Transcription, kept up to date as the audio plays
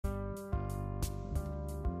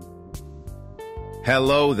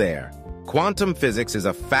Hello there. Quantum physics is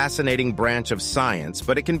a fascinating branch of science,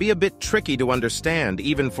 but it can be a bit tricky to understand,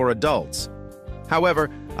 even for adults. However,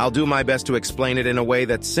 I'll do my best to explain it in a way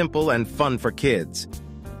that's simple and fun for kids.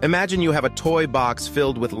 Imagine you have a toy box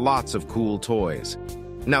filled with lots of cool toys.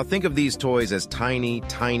 Now think of these toys as tiny,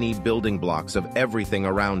 tiny building blocks of everything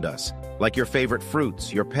around us, like your favorite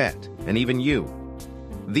fruits, your pet, and even you.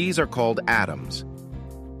 These are called atoms.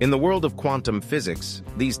 In the world of quantum physics,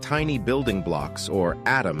 these tiny building blocks, or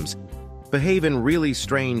atoms, behave in really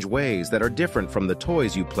strange ways that are different from the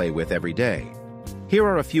toys you play with every day. Here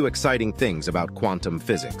are a few exciting things about quantum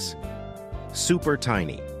physics. Super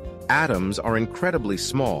tiny. Atoms are incredibly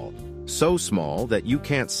small, so small that you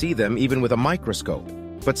can't see them even with a microscope,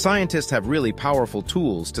 but scientists have really powerful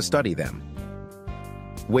tools to study them.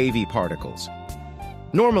 Wavy particles.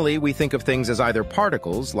 Normally, we think of things as either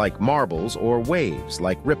particles, like marbles, or waves,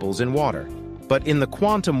 like ripples in water. But in the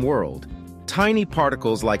quantum world, tiny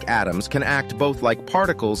particles like atoms can act both like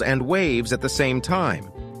particles and waves at the same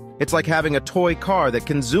time. It's like having a toy car that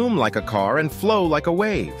can zoom like a car and flow like a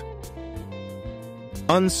wave.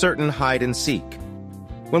 Uncertain hide and seek.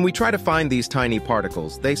 When we try to find these tiny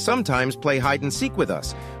particles, they sometimes play hide and seek with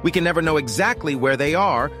us. We can never know exactly where they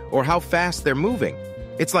are or how fast they're moving.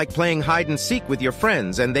 It's like playing hide and seek with your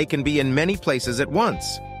friends, and they can be in many places at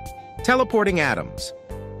once. Teleporting atoms.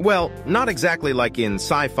 Well, not exactly like in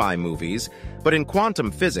sci-fi movies, but in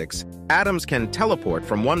quantum physics, atoms can teleport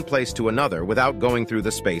from one place to another without going through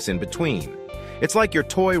the space in between. It's like your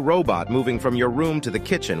toy robot moving from your room to the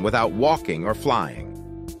kitchen without walking or flying.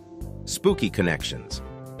 Spooky connections.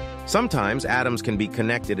 Sometimes atoms can be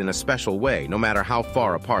connected in a special way, no matter how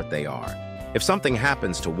far apart they are. If something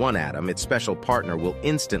happens to one atom, its special partner will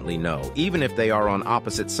instantly know, even if they are on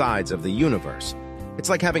opposite sides of the universe. It's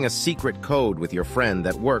like having a secret code with your friend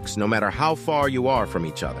that works no matter how far you are from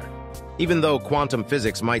each other. Even though quantum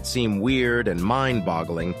physics might seem weird and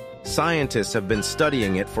mind-boggling, scientists have been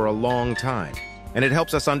studying it for a long time, and it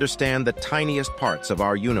helps us understand the tiniest parts of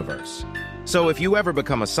our universe. So if you ever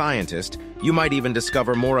become a scientist, you might even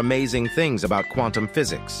discover more amazing things about quantum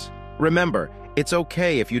physics. Remember, it's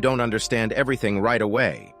okay if you don't understand everything right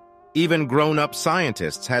away. Even grown-up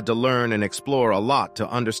scientists had to learn and explore a lot to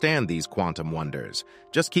understand these quantum wonders.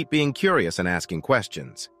 Just keep being curious and asking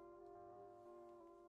questions.